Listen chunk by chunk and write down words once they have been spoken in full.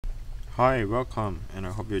Hi, welcome, and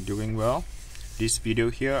I hope you're doing well. This video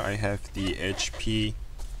here I have the HP,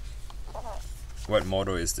 what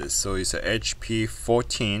model is this? So it's a HP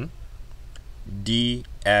 14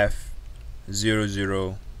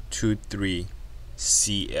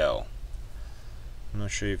 DF-0023CL. I'm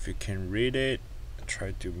not sure if you can read it. I'll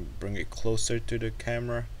try to bring it closer to the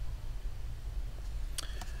camera.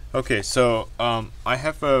 Okay, so I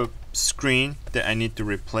have a screen that I need to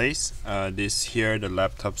replace. This here, the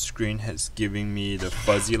laptop screen, has given me the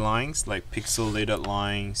fuzzy lines, like pixelated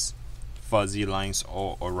lines, fuzzy lines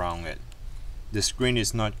all around it. The screen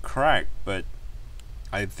is not cracked, but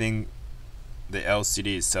I think the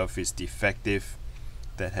LCD itself is defective,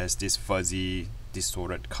 that has this fuzzy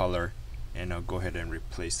distorted color, and I'll go ahead and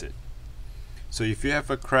replace it. So if you have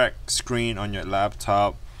a cracked screen on your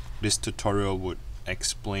laptop, this tutorial would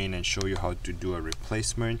explain and show you how to do a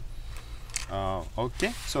replacement.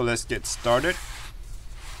 Okay, so let's get started.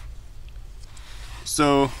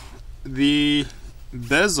 So the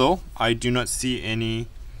bezel, I do not see any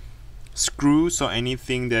screws or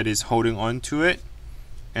anything that is holding on to it,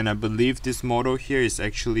 and I believe this model here is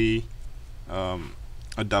actually a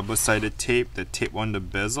double-sided tape that tape on the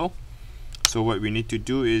bezel. So what we need to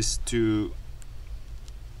do is to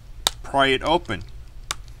pry it open.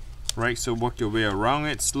 Right, so work your way around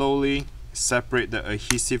it slowly, separate the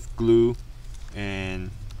adhesive glue,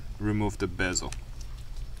 and remove the bezel.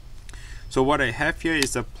 So what I have here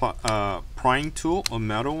is a prying tool, a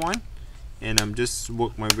metal one, and I'm just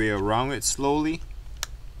work my way around it slowly.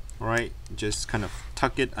 Right, just kind of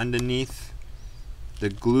tuck it underneath the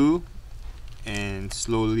glue and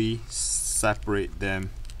slowly separate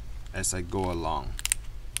them as I go along.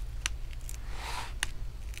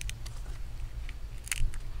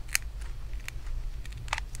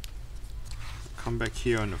 Come back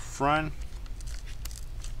here on the front.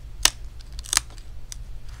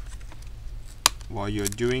 While you're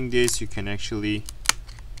doing this, you can actually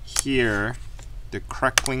hear the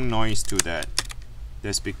crackling noise to that.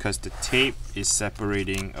 That's because the tape is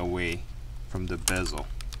separating away from the bezel.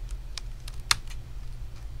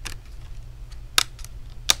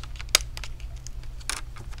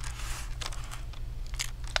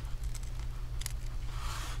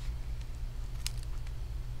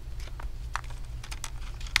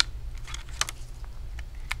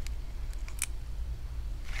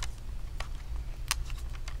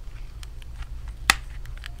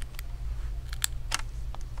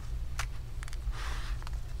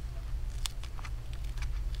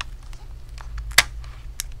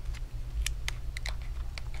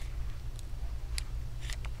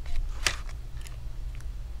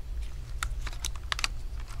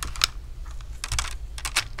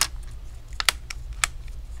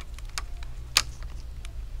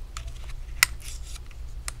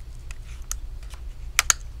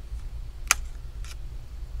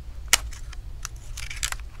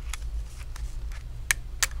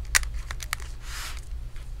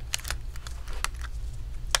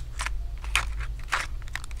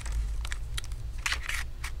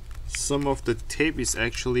 Some of the tape is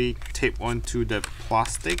actually taped onto the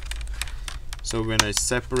plastic, so when I'm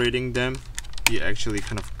separating them, you actually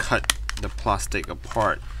kind of cut the plastic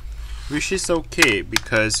apart, which is okay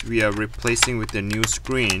because we are replacing with the new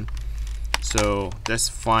screen, so that's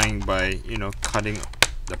fine by cutting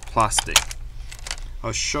the plastic.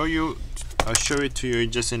 I'll show it to you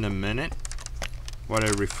just in a minute what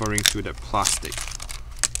I'm referring to, the plastic.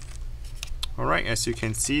 Alright, as you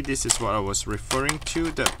can see, this is what I was referring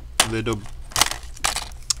to, the little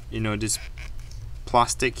this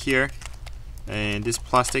plastic here, and this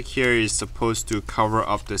plastic here is supposed to cover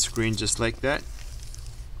up the screen just like that,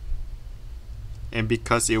 and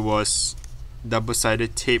because it was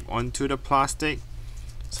double-sided tape onto the plastic,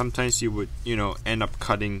 sometimes you would end up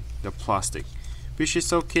cutting the plastic, which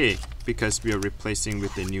is okay because we are replacing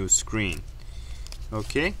with the new screen.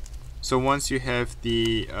 Okay, so once you have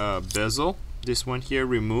the bezel, this one here,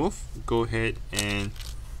 remove, go ahead and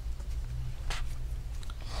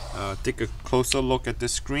take a closer look at the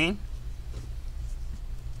screen.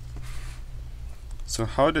 So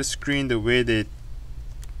how the screen, the way they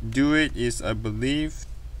do it is, I believe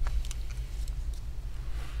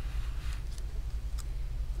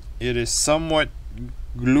it is somewhat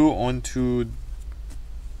glue onto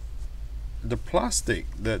the plastic,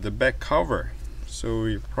 the back cover. So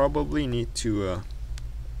we probably need to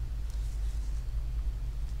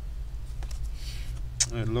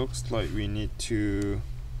it looks like we need to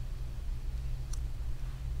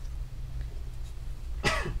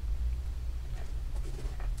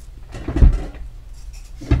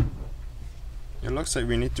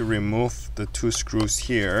remove the two screws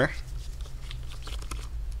here.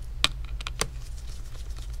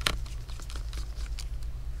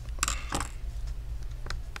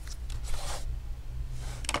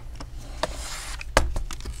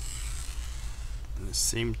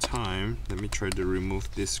 same time, let me try to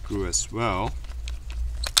remove this screw as well.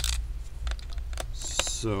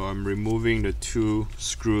 So I'm removing the two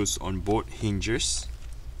screws on both hinges.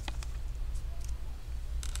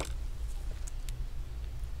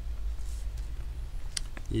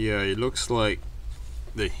 Yeah, it looks like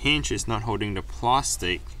the hinge is not holding the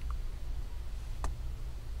plastic.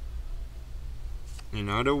 In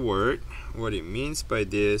other words, what it means by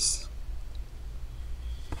this,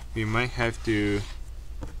 we might have to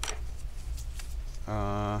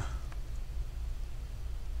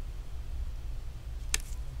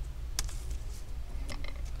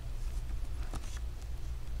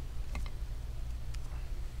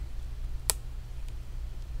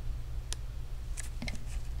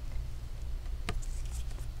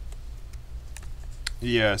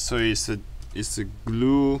yeah, so it's a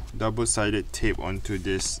glue double-sided tape onto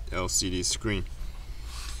this LCD screen,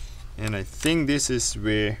 and I think this is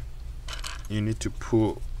where you need to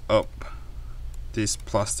pull up this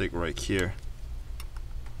plastic right here.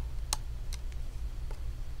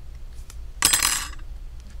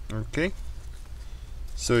 Okay,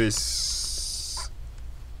 so it's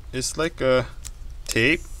like a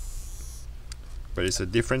tape, but it's a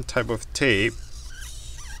different type of tape.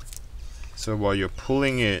 So while you're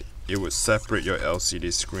pulling it, it would separate your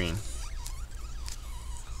LCD screen.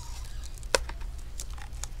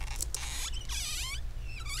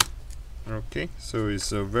 Okay, so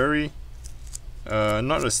it's a very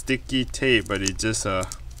not a sticky tape, but it's just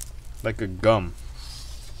like a gum.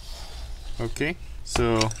 Okay,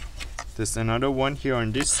 so there's another one here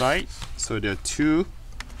on this side. So there are two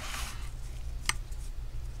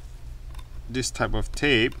this type of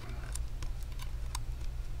tape.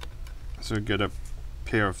 So get a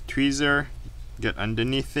pair of tweezers, get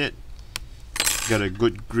underneath it, get a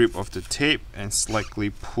good grip of the tape, and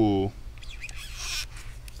slightly pull.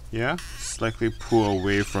 Yeah, slightly pull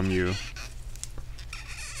away from you.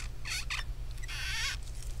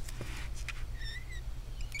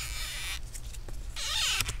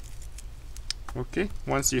 Okay,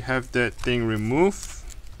 once you have that thing removed,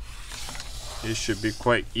 it should be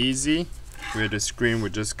quite easy, where the screen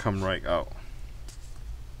would just come right out.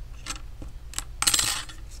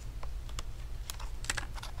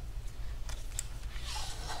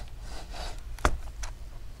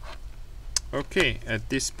 Okay, at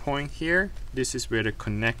this point here, this is where the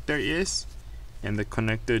connector is, and the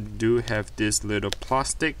connector do have this little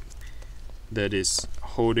plastic that is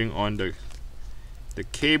holding on the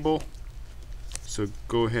cable. So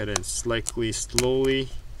go ahead and slightly, slowly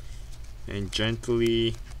and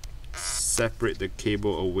gently separate the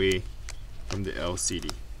cable away from the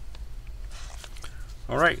LCD.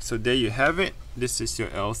 Alright, so there you have it. This is your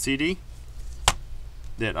LCD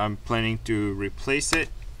that I'm planning to replace it,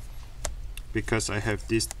 because I have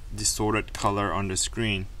this distorted color on the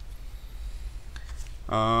screen.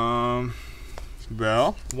 Well,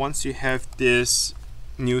 once you have this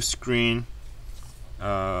new screen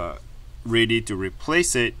ready to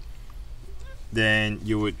replace it, then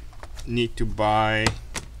you would need to buy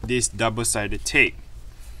this double-sided tape.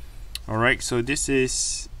 Alright, so this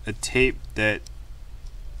is a tape that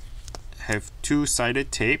have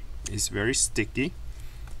two-sided tape. It's very sticky.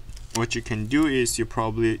 What you can do is you're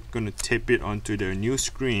probably going to tape it onto the new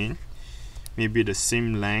screen, maybe the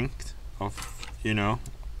same length of, you know,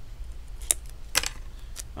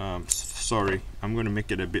 sorry, I'm going to make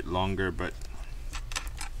it a bit longer, but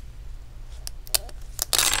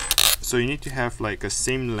so you need to have like a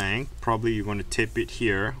same length. Probably you want to tape it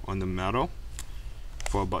here on the metal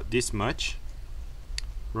for about this much,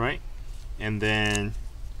 right? And then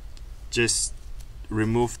just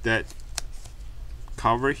remove that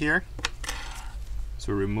cover here.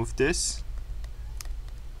 So remove this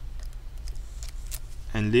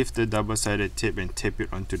and leave the double-sided tape and tape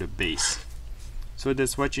it onto the base. So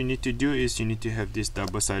that's what you need to do, is you need to have this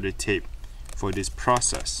double-sided tape for this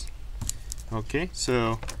process. Okay,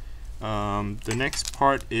 so the next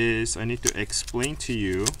part is I need to explain to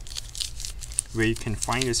you where you can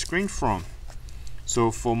find the screen from. So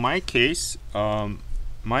for my case,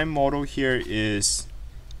 my model here is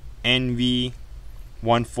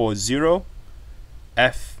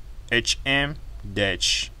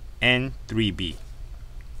NV140FHM-N3B.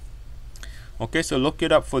 Okay, so look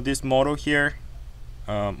it up for this model here,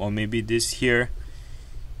 or maybe this here,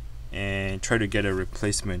 and try to get a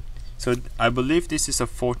replacement. So I believe this is a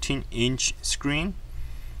 14-inch screen,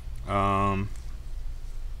 and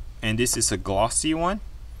this is a glossy one.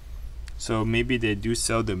 So maybe they do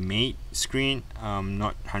sell the matte screen. I'm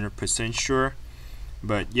not 100% sure,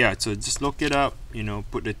 but yeah. So just look it up. You know,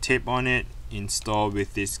 put the tape on it, install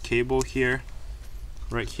with this cable here,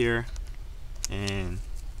 right here, and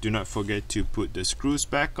do not forget to put the screws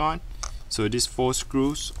back on. So these 4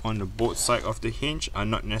 screws on the both side of the hinge are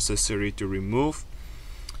not necessary to remove.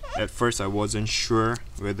 At first I wasn't sure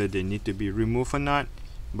whether they need to be removed or not,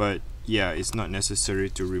 but yeah, it's not necessary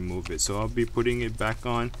to remove it. So I'll be putting it back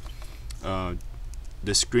on.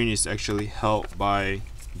 The screen is actually held by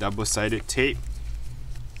double-sided tape,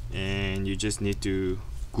 and you just need to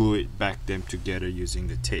glue it back them together using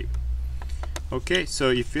the tape. Okay, so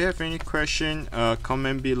if you have any question,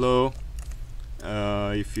 comment below.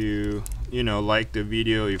 If you like the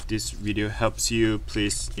video, if this video helps you,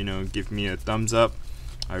 please give me a thumbs up.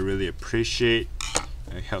 I really appreciate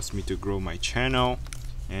it. Helps me to grow my channel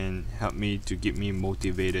and help me to get me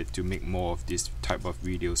motivated to make more of this type of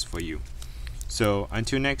videos for you. So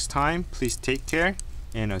until next time, please take care,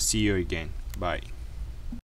 and I'll see you again. Bye.